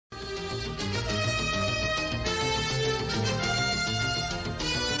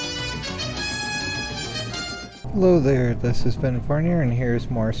Hello there, this has been Fournier, and here's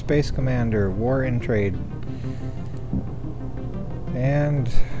more Space Commander War and Trade. And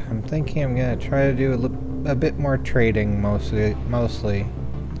I'm thinking I'm gonna try to do a bit more trading, mostly.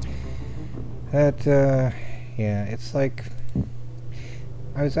 Yeah, it's like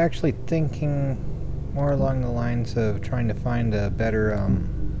I was actually thinking more along the lines of trying to find a better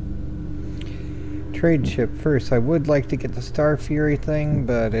trade ship first. I would like to get the Star Fury thing,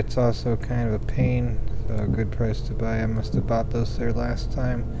 but it's also kind of a pain. So a good price to buy. I must have bought those there last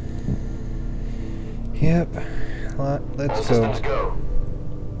time. Yep. Let's go.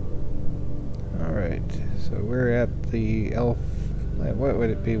 Alright, so we're at the what would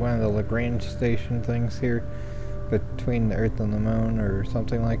it be? One of the Lagrange station things here between the Earth and the Moon or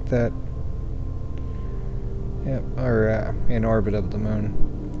something like that. Yep, or in orbit of the Moon.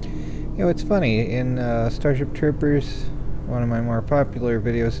 You know, it's funny, in Starship Troopers, one of my more popular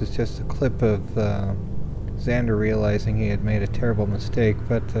videos is just a clip of Xander realizing he had made a terrible mistake,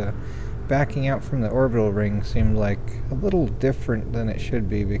 but backing out from the orbital ring seemed like a little different than it should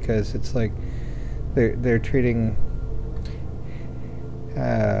be, because it's like they're treating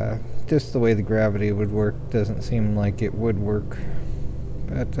just the way the gravity would work doesn't seem like it would work,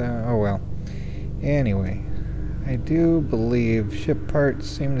 but oh well. Anyway, I do believe ship parts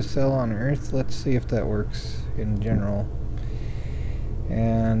seem to sell on Earth. Let's see if that works in general.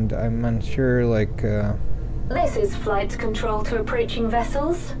 And I'm unsure, like This is flight control to approaching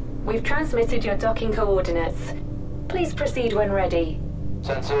vessels. We've transmitted your docking coordinates. Please proceed when ready.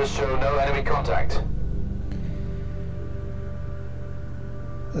 Sensors show no enemy contact.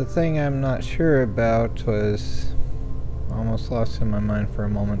 The thing I'm not sure about was... almost lost in my mind for a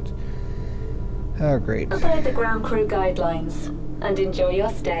moment. Oh, great. Obey the ground crew guidelines and enjoy your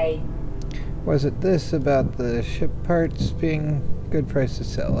stay. Was it this about the ship parts being good price to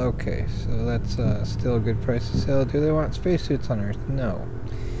sell? Okay, so that's still a good price to sell. Do they want spacesuits on Earth? No.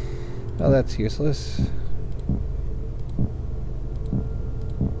 Well, that's useless.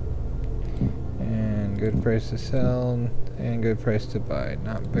 And good price to sell, and good price to buy.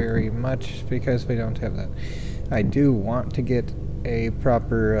 Not very much, because we don't have that. I do want to get a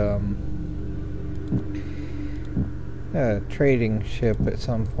proper trading ship at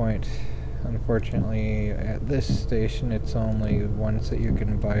some point. Unfortunately, at this station, it's only ones that you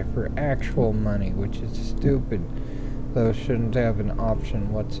can buy for actual money, which is stupid. Those shouldn't have an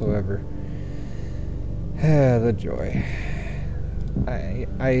option whatsoever. The joy. I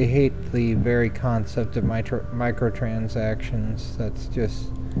hate the very concept of microtransactions. That's just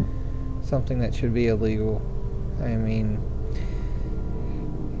something that should be illegal. I mean,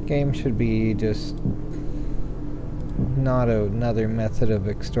 games should be just not another method of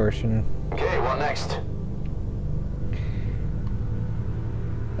extortion. Okay, what next?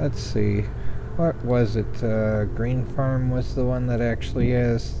 Let's see. What was it? Green Farm was the one that actually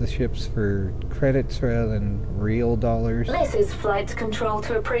has the ships for credits rather than real dollars. This is flight control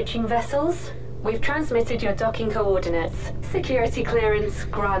to approaching vessels. We've transmitted your docking coordinates. Security clearance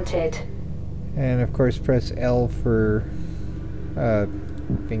granted. And of course press L for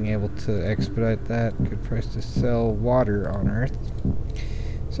being able to expedite that. Good price to sell water on Earth.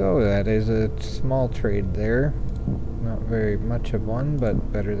 So that is a small trade there. Not very much of one,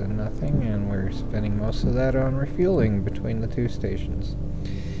 but better than nothing, and we're spending most of that on refueling between the two stations.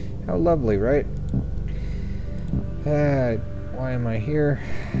 How lovely, right? Why am I here?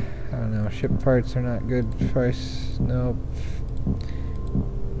 I don't know. Ship parts are not good price. Nope.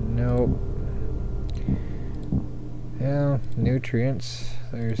 Nope. Yeah, nutrients.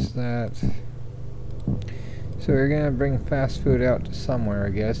 There's that. So we're gonna bring fast food out to somewhere, I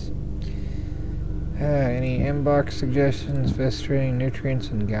guess. Any inbox suggestions? Vestrating, nutrients,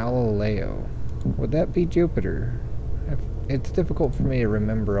 and Galileo. Would that be Jupiter? It's difficult for me to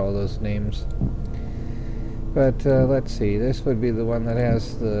remember all those names. But let's see. This would be the one that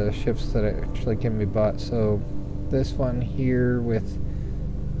has the ships that actually can be bought. So this one here with...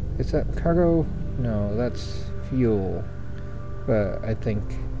 is that cargo? No, that's fuel. But I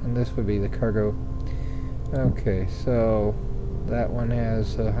think... and this would be the cargo. Okay, so that one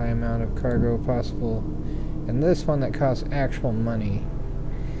has a high amount of cargo possible, and this one that costs actual money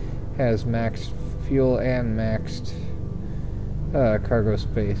has maxed fuel and maxed cargo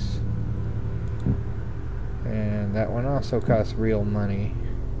space, and that one also costs real money,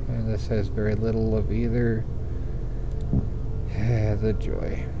 and this has very little of either. The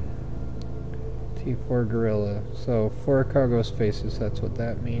joy. T4 Gorilla. So 4 cargo spaces, that's what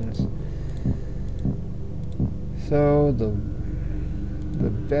that means. So the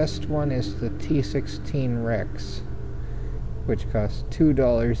best one is the T16 Rex, which costs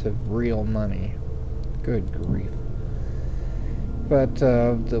 $2 of real money. Good grief. But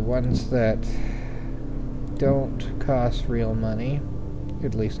the ones that don't cost real money,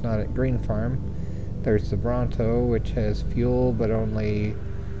 at least not at Green Farm, there's the Bronto, which has fuel, but only,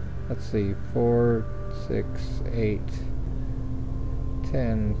 let's see, 4, 6, 8,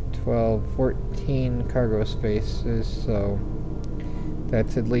 10, 12, 14 cargo spaces, so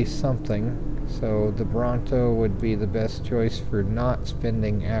that's at least something. So the Bronto would be the best choice for not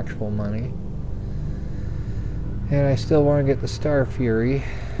spending actual money. And I still want to get the Star Fury,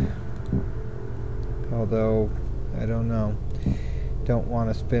 although I don't know. Don't want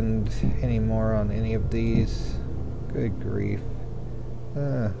to spend any more on any of these. Good grief.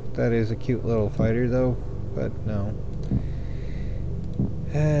 That is a cute little fighter though, but no.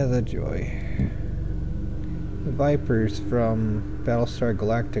 The joy. The Vipers from Battlestar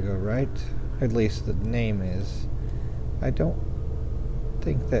Galactica, right? At least the name is. I don't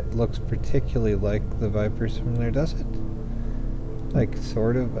think that looks particularly like the Vipers from there, does it? Like,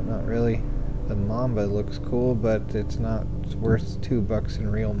 sort of, but not really. The Mamba looks cool, but it's not worth $2 in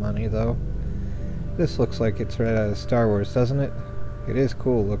real money, though. This looks like it's right out of Star Wars, doesn't it? It is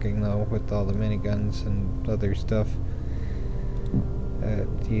cool looking, though, with all the miniguns and other stuff.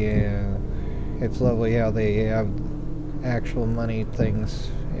 Yeah, it's lovely how they have actual money things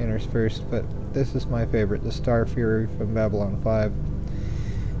interspersed, but this is my favorite, the Star Fury from Babylon 5.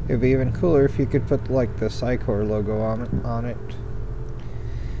 It'd be even cooler if you could put, like, the Psychor logo on it.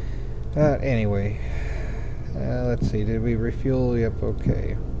 Anyway, let's see, did we refuel? Yep,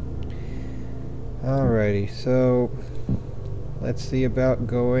 okay. Alrighty, so let's see about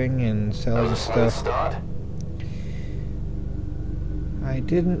going and selling stuff. Start. I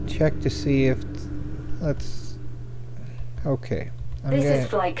didn't check to see if... Okay. This is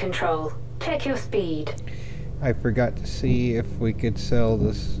flight control. Check your speed. I forgot to see if we could sell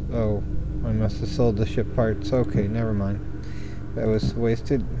this... Oh, I must have sold the ship parts. Okay, never mind. That was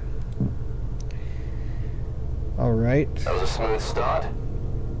wasted. Alright. That was a smooth start.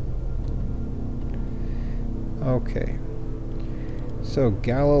 Okay. So,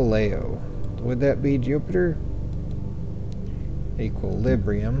 Galileo. Would that be Jupiter?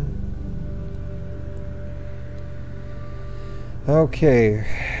 Equilibrium. Okay.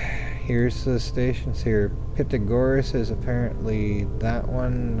 Here's the stations here. Pythagoras is apparently that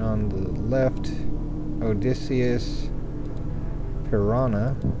one on the left. Odysseus.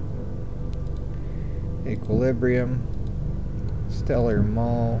 Piranha. Equilibrium. Stellar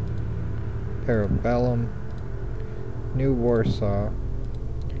Mall. Parabellum. New Warsaw.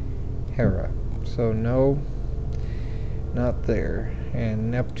 Hera. So no, not there. And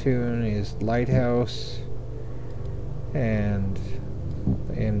Neptune is Lighthouse. And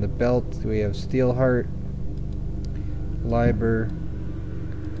in the belt we have Steelheart, Liber,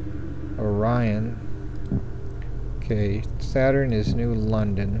 Orion. Okay, Saturn is New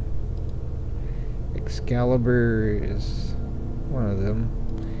London. Excalibur is one of them.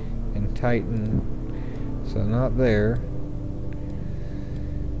 And Titan, so not there.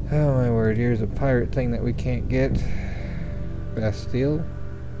 Oh my word, here's a pirate thing that we can't get. Bastille?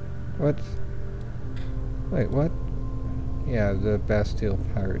 What? Wait, what? Yeah, the Bastille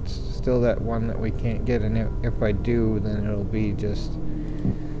Pirates. Still that one that we can't get, and if I do, then it'll be just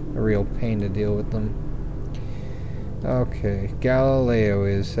a real pain to deal with them. Okay, Galileo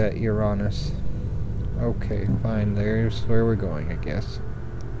is at Uranus. Okay, fine, there's where we're going, I guess.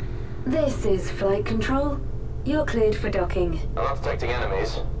 This is flight control. You're cleared for docking. I'm not detecting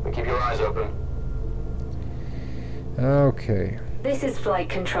enemies, but keep your eyes open. Okay. This is flight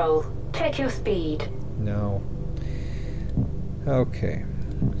control. Check your speed. No. Okay.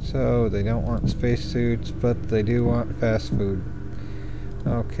 So, they don't want spacesuits, but they do want fast food.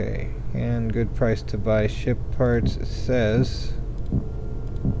 Okay. And good price to buy ship parts, it says.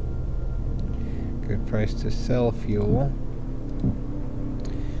 Good price to sell fuel.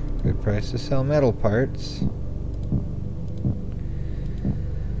 Good price to sell metal parts.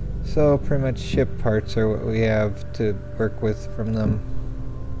 So pretty much ship parts are what we have to work with from them.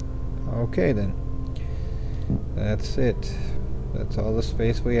 Okay then. That's it. That's all the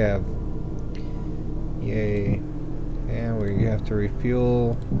space we have. Yay. And we have to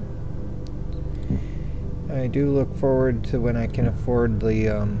refuel. I do look forward to when I can afford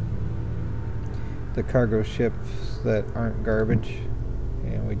the cargo ships that aren't garbage.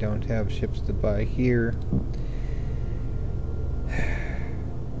 And we don't have ships to buy here.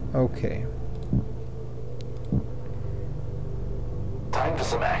 Okay. Time for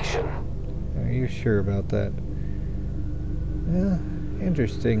some action. Are you sure about that? Yeah,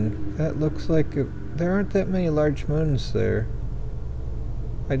 interesting. That looks like there aren't that many large moons there.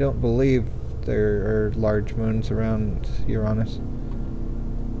 I don't believe there are large moons around Uranus.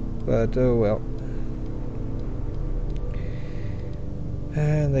 But oh well.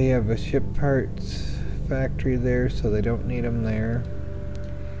 And they have a ship parts factory there, so they don't need them there.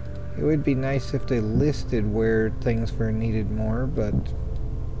 It would be nice if they listed where things were needed more, but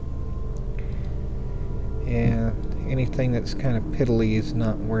yeah, anything that's kind of piddly is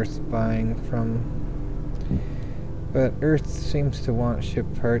not worth buying from. But Earth seems to want ship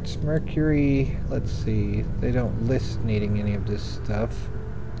parts. Mercury, let's see, they don't list needing any of this stuff.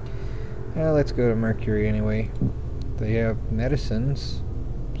 Let's go to Mercury anyway. They have medicines,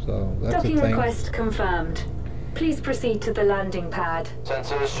 so that's Docking a thing. request confirmed. Please proceed to the landing pad.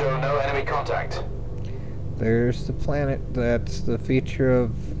 Sensors show no enemy contact. There's the planet. That's the feature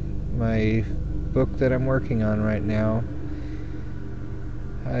of my book that I'm working on right now.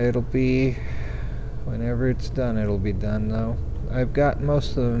 It'll be, whenever it's done, it'll be done though. I've got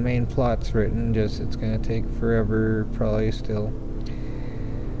most of the main plots written, just it's gonna take forever, probably still.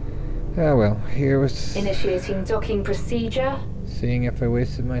 Ah well, here was... Initiating docking procedure. Seeing if I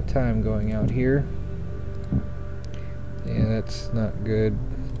wasted my time going out here. Yeah, that's not good.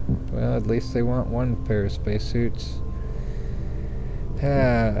 Well, at least they want one pair of spacesuits.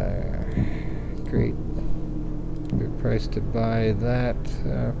 Great. Good price to buy that.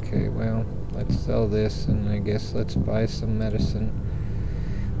 Okay, well, let's sell this, and I guess let's buy some medicine.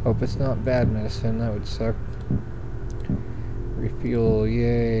 Hope it's not bad medicine, that would suck. Refuel,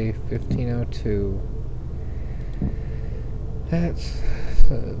 yay, 1502. That's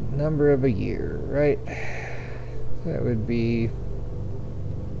the number of a year, right? That would be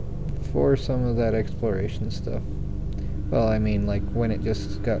for some of that exploration stuff. Well, I mean, like, when it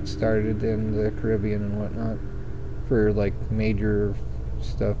just got started in the Caribbean and whatnot. For, like, major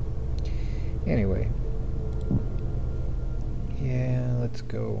stuff. Anyway. Yeah, let's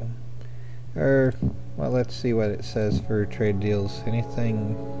go. Well, let's see what it says for trade deals.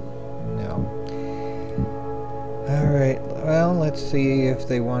 Anything? No. Alright, well, let's see if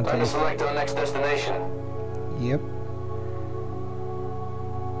they want Time to to... select our next destination. Yep.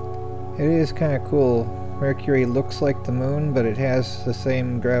 It is kind of cool. Mercury looks like the moon, but it has the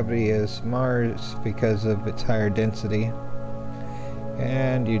same gravity as Mars because of its higher density.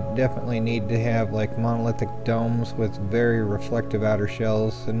 And you definitely need to have like monolithic domes with very reflective outer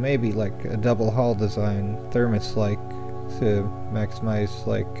shells, and maybe like a double hull design, thermos-like, to maximize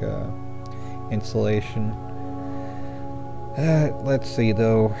like insulation. Let's see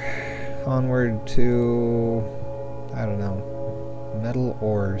though. Onward to, I don't know, metal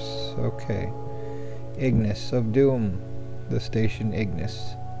ores. Okay. Ignis of Doom. The station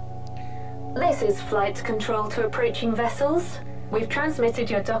Ignis. This is flight control to approaching vessels. We've transmitted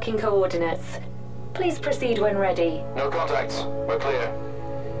your docking coordinates. Please proceed when ready. No contacts. We're clear.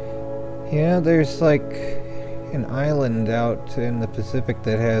 Yeah, there's like an island out in the Pacific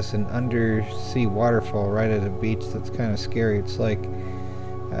that has an undersea waterfall right at a beach that's kind of scary. It's like,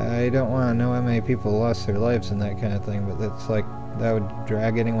 I don't want to know how many people lost their lives in that kind of thing, but that's like, that would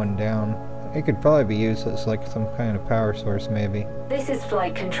drag anyone down. It could probably be used as like some kind of power source maybe. This is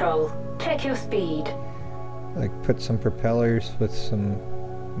flight control. Check your speed. Like put some propellers with some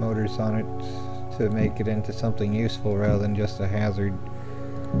motors on it to make it into something useful rather than just a hazard.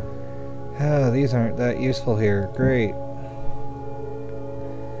 These aren't that useful here. Great.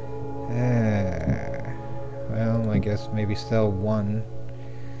 Well, I guess maybe sell one.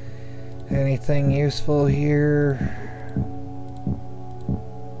 Anything useful here?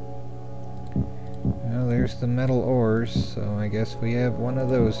 Well, there's the metal ores, so I guess we have one of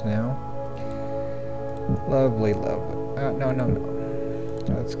those now. Lovely, lovely. No.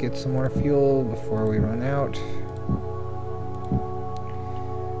 Let's get some more fuel before we run out.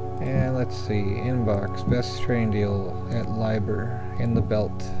 And let's see, inbox, best train deal at Liber, in the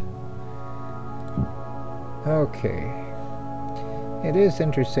belt. Okay. It is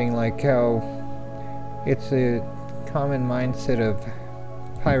interesting, like how it's a common mindset of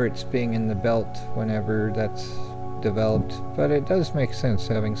pirates being in the belt whenever that's developed, but it does make sense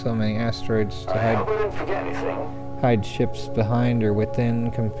having so many asteroids to I hope I didn't forget anything. hide ships behind or within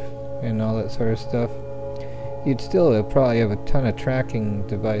and all that sort of stuff. You'd still probably have a ton of tracking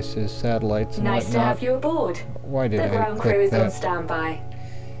devices, satellites and Nice whatnot. to have you aboard. Why did The I ground click crew is that? on standby.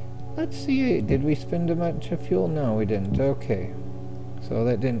 Let's see, did we spend a bunch of fuel? No, we didn't. Okay. So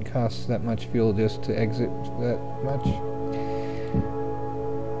that didn't cost that much fuel just to exit that much.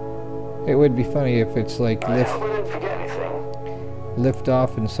 It would be funny if it's like I hope I didn't forget anything. lift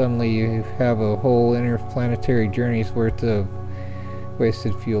off and suddenly you have a whole interplanetary journey's worth of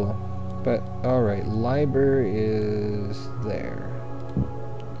wasted fuel. But alright, Liber is there.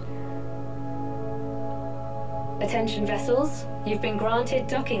 Attention vessels, you've been granted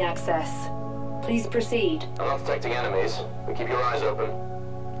docking access. Please proceed. I'm not detecting enemies, but keep your eyes open.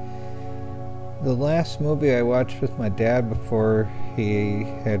 The last movie I watched with my dad before he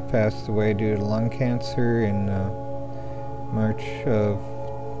had passed away due to lung cancer in March of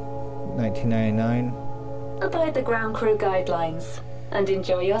 1999 Abide the ground crew guidelines and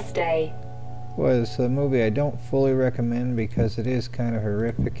enjoy your stay. was a movie I don't fully recommend because it is kind of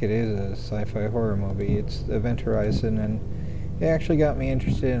horrific. It is a sci-fi horror movie. It's Event Horizon, and it actually got me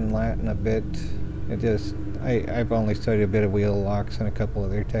interested in Latin a bit. I've only studied a bit of wheel locks and a couple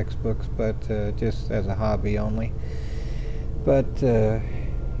of their textbooks, but just as a hobby only. But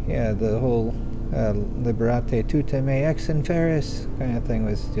yeah, the whole liberate tutte me ex inferis kind of thing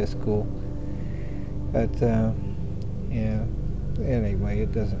was just cool. But yeah, anyway,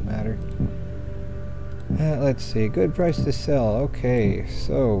 it doesn't matter. Let's see, good price to sell. Okay,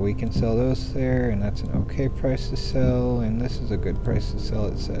 so we can sell those there, and that's an okay price to sell, and this is a good price to sell,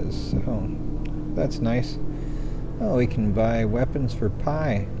 it says. So that's nice. Oh, we can buy weapons for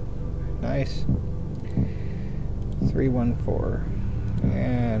pi. Nice. 314.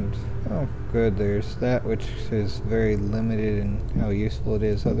 And oh good, there's that, which is very limited in how useful it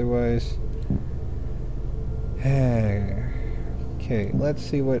is otherwise. Okay, let's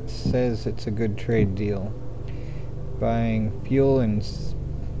see what says it's a good trade deal. Buying fuel and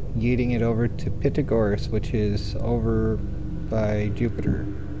yeeting it over to Pythagoras, which is over by Jupiter.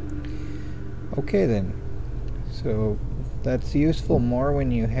 Okay then. So that's useful more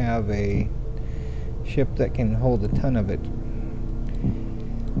when you have a ship that can hold a ton of it.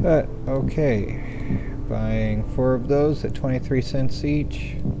 But okay, buying 4 of those at 23 cents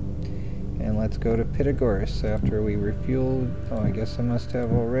each. And let's go to Pythagoras after we refueled. Oh, I guess I must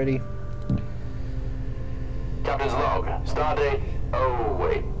have already. Captain's log. Stardate. Oh,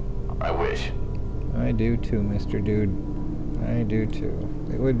 wait. I wish. I do too, Mr. Dude. I do too.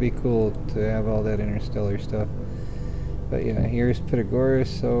 It would be cool to have all that interstellar stuff. But yeah, here's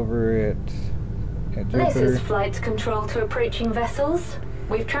Pythagoras over at This Jupiter. is flight control to approaching vessels.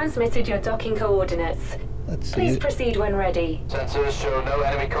 We've transmitted your docking coordinates. Let's see. Please proceed when ready. Sensors show no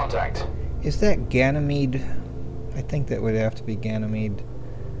enemy contact. Is that Ganymede? I think that would have to be Ganymede.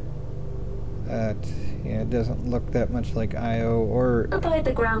 Yeah, it doesn't look that much like Io or... Abide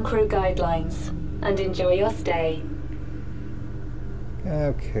the ground crew guidelines and enjoy your stay.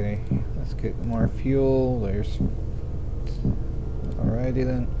 Okay, let's get more fuel. There's... Alrighty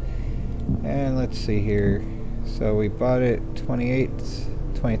then. And let's see here. So we bought it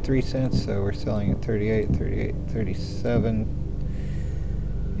 23 cents, so we're selling it 38, 37.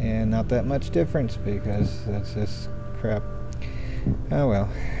 And not that much difference because that's just crap. Oh well.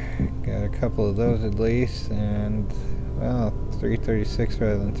 Got a couple of those at least, and well, 336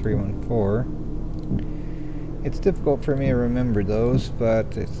 rather than 314. It's difficult for me to remember those,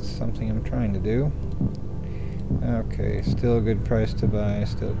 but it's something I'm trying to do. Okay, still a good price to buy,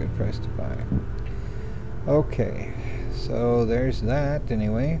 still a good price to buy. Okay, so there's that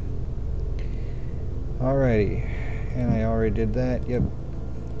anyway. Alrighty, and I already did that, yep.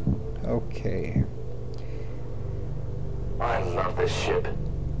 Okay. I love this ship.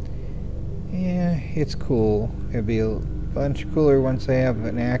 Yeah, it's cool. It'd be a bunch cooler once I have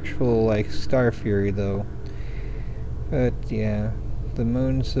an actual, like, Star Fury, though. But, yeah, the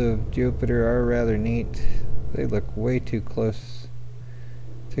moons of Jupiter are rather neat. They look way too close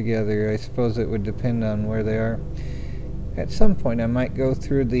together. I suppose it would depend on where they are. At some point, I might go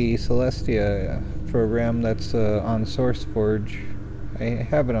through the Celestia program that's on SourceForge. I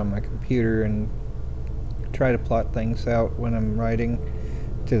have it on my computer and try to plot things out when I'm writing,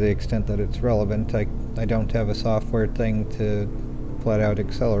 to the extent that it's relevant. I don't have a software thing to plot out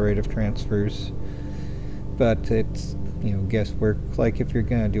accelerative transfers, but it's, you know, guesswork. Like if you're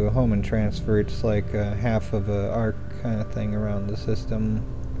gonna do a Hohmann transfer, it's like half of a arc kind of thing around the system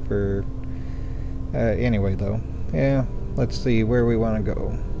for anyway though. Yeah, let's see where we want to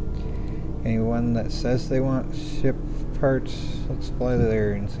go. Anyone that says they want ship parts, let's fly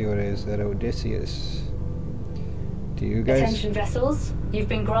there and see what it is at Odysseus. Do you guys... Attention vessels, you've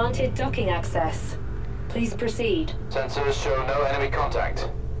been granted docking access. Please proceed. Sensors show no enemy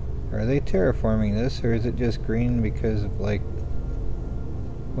contact. Are they terraforming this, or is it just green because of, like...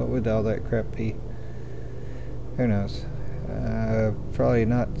 What would all that crap be? Who knows? Probably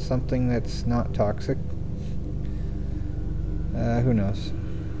not something that's not toxic. Who knows?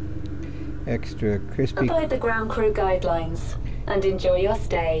 Extra crispy... Abide the ground crew guidelines and enjoy your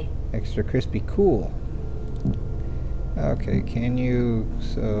stay. Extra crispy cool. Okay, can you...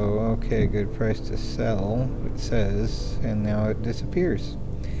 So, okay, good price to sell, it says, and now it disappears.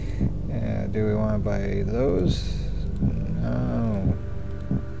 Do we want to buy those? No.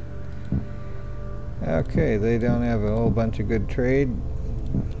 Okay, they don't have a whole bunch of good trade,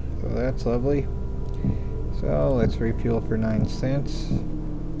 so that's lovely. So let's refuel for 9 cents.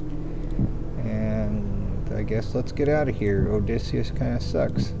 And I guess let's get out of here. Odysseus kind of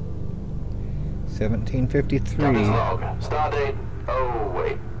sucks. 1753. Captain's log. Stardate. Oh,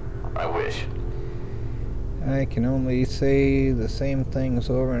 wait. I wish. I can only say the same things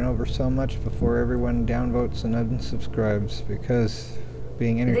over and over so much before everyone downvotes and unsubscribes, because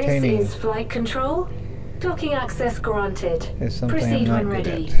being entertaining This is flight control. Docking access granted. is something Proceed I'm not when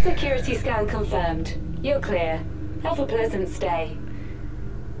good ready. at. Security scan confirmed. You're clear. Have a pleasant stay.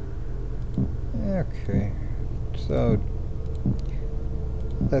 Okay, so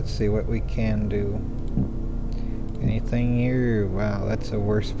let's see what we can do. Anything here? Wow, that's a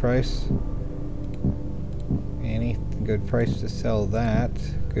worse price. Any good price to sell that.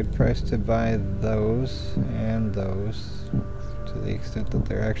 Good price to buy those and those, to the extent that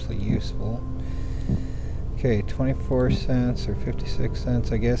they're actually useful. Okay, 24 cents or 56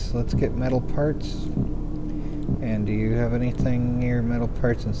 cents, I guess. Let's get metal parts. And do you have anything near metal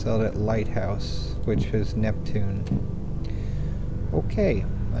parts? And sell it at Lighthouse, which is Neptune. Okay,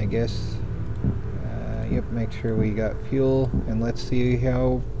 I guess. Yep, make sure we got fuel, and let's see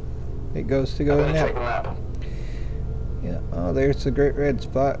how it goes to go to Check Nep. the map. Yeah, oh, there's the Great Red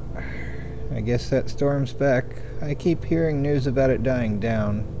Spot. I guess that storm's back. I keep hearing news about it dying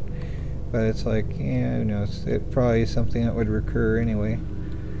down, but it's like, yeah, who knows? It probably is something that would recur anyway.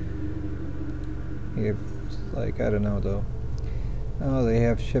 Yep, like, I don't know though. Oh, they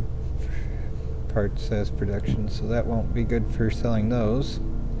have ship parts as production, so that won't be good for selling those.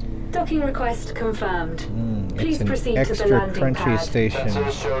 Docking request confirmed. Please It's proceed an to the extra landing crunchy pad. station.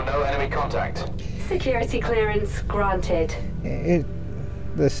 Sensors show no enemy contact. Security clearance granted.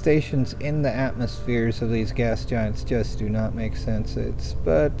 The stations in the atmospheres of these gas giants just do not make sense. I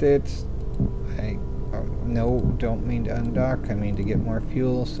no, don't mean to undock. I mean to get more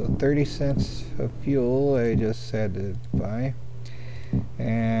fuel. So 30 cents of fuel I just had to buy,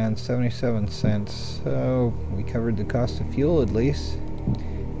 and 77 cents. So we covered the cost of fuel at least.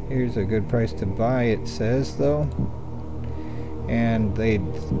 Here's a good price to buy, it says though, and they'd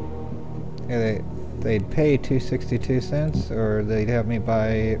pay 262 cents, or they'd have me buy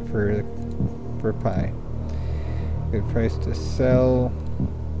it for pi. Good price to sell.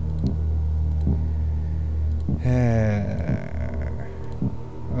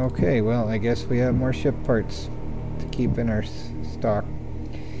 Okay, well, I guess we have more ship parts to keep in our stock.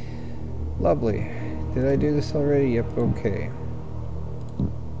 Lovely. Did I do this already? Yep, okay.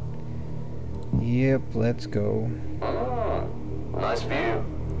 Yep, let's go. Nice view.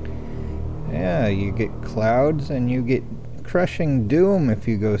 Yeah, you get clouds and you get crushing doom if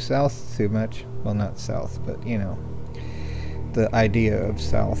you go south too much. Well, not south, but you know, the idea of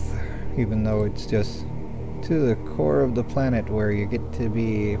south, even though it's just to the core of the planet where you get to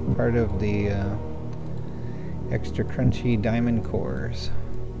be part of the extra crunchy diamond cores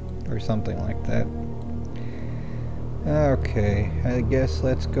or something like that. Okay, I guess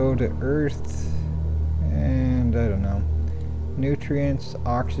let's go to Earth, and I don't know, nutrients,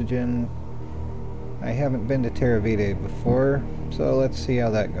 oxygen. I haven't been to Terra Vitae before, so let's see how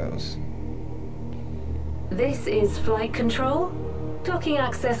that goes. This is flight control. Docking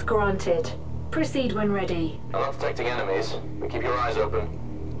access granted. Proceed when ready. I'm not detecting enemies, but keep your eyes open.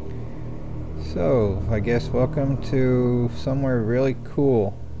 So, I guess welcome to somewhere really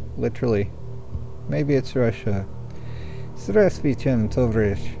cool, literally. Maybe it's Russia. Здравствуйте,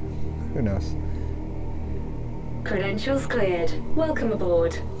 товарищ. Who knows? Credentials cleared. Welcome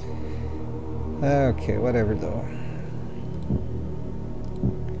aboard. Okay, whatever though.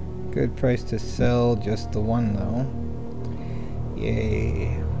 Good price to sell, just the one though.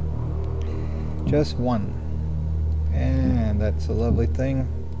 Yay. Just one. And that's a lovely thing.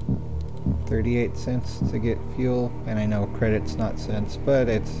 38 cents to get fuel. And I know credit's not cents, but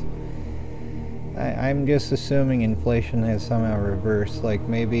it's... I'm just assuming inflation has somehow reversed. Like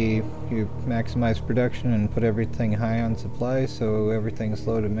maybe you maximize production and put everything high on supply, so everything's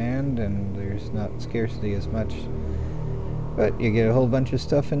low demand and there's not scarcity as much. But you get a whole bunch of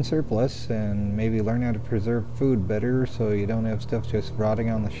stuff in surplus, and maybe learn how to preserve food better so you don't have stuff just rotting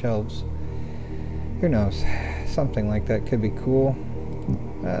on the shelves. Who knows? Something like that could be cool.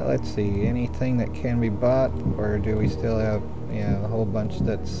 Let's see, anything that can be bought, or do we still have, yeah, a whole bunch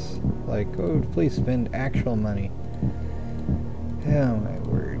that's like, oh, please spend actual money. Oh my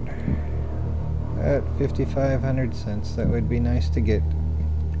word. At 5,500 cents, that would be nice to get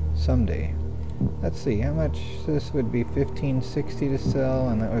someday. Let's see, how much this would be. 1560 to sell,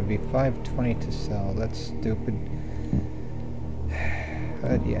 and that would be 520 to sell. That's stupid.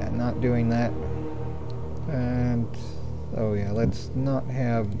 But yeah, not doing that. And oh yeah, let's not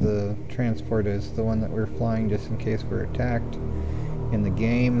have the transport as the one that we're flying just in case we're attacked in the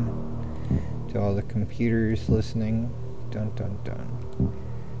game. To all the computers listening. Dun dun dun.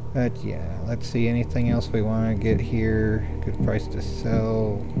 But yeah, let's see, anything else we want to get here. Good price to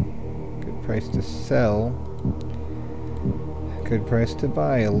sell. Good price to sell. Good price to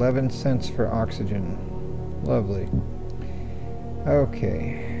buy. 11 cents for oxygen. Lovely.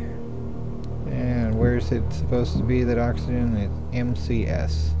 Okay. And where's it supposed to be, that oxygen? It's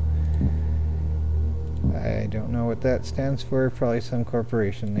MCS. I don't know what that stands for. Probably some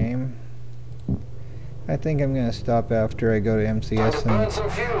corporation name. I think I'm going to stop after I go to MCS Burn and... some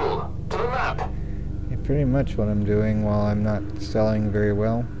fuel. To the map. Pretty much what I'm doing while I'm not selling very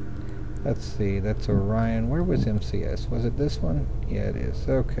well. Let's see, that's Orion. Where was MCS? Was it this one? Yeah, it is.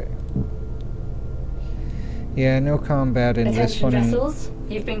 Okay. Yeah, no combat in this one. Vessels,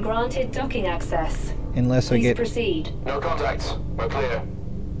 you've been granted docking access. Unless Please I get... proceed. No contacts. We're clear.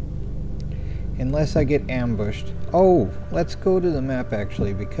 Unless I get ambushed. Oh, let's go to the map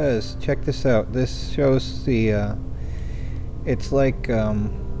actually, because check this out. This shows the it's like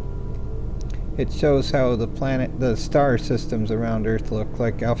it shows how the star systems around Earth look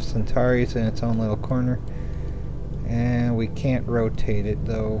like. Alpha Centauri's in its own little corner. And we can't rotate it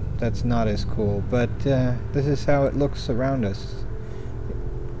though. That's not as cool. But this is how it looks around us.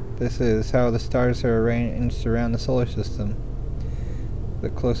 This is how the stars are arranged around the solar system. The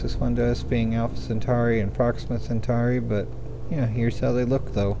closest one to us being Alpha Centauri and Proxima Centauri, but yeah, here's how they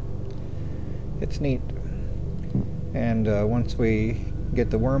look though. It's neat. And once we get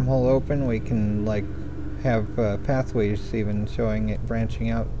the wormhole open, we can like have pathways even showing it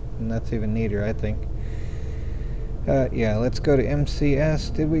branching out, and that's even neater, I think. Yeah, let's go to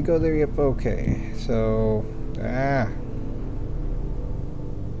MCS. Did we go there yet? Okay, so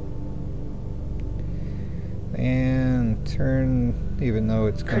and turn, even though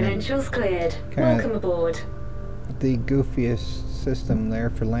it's kind Credentials cleared. Welcome aboard. The goofiest system there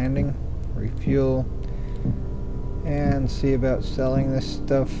for landing. Refuel. And see about selling this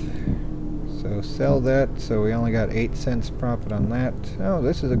stuff. So sell that. So we only got 8 cents profit on that. Oh,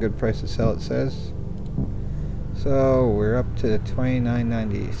 this is a good price to sell, it says. So we're up to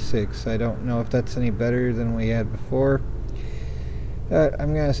 $29.96. I don't know if that's any better than we had before.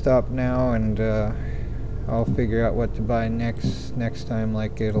 I'm gonna stop now, and I'll figure out what to buy next time.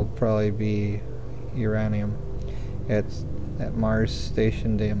 Like, it'll probably be uranium at Mars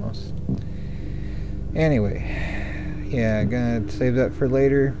Station Deimos. Anyway, yeah, gonna save that for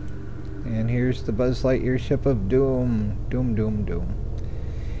later. And here's the Buzz Lightyear ship of doom. Doom, doom, doom.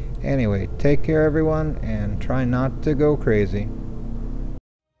 Anyway, take care everyone, and try not to go crazy.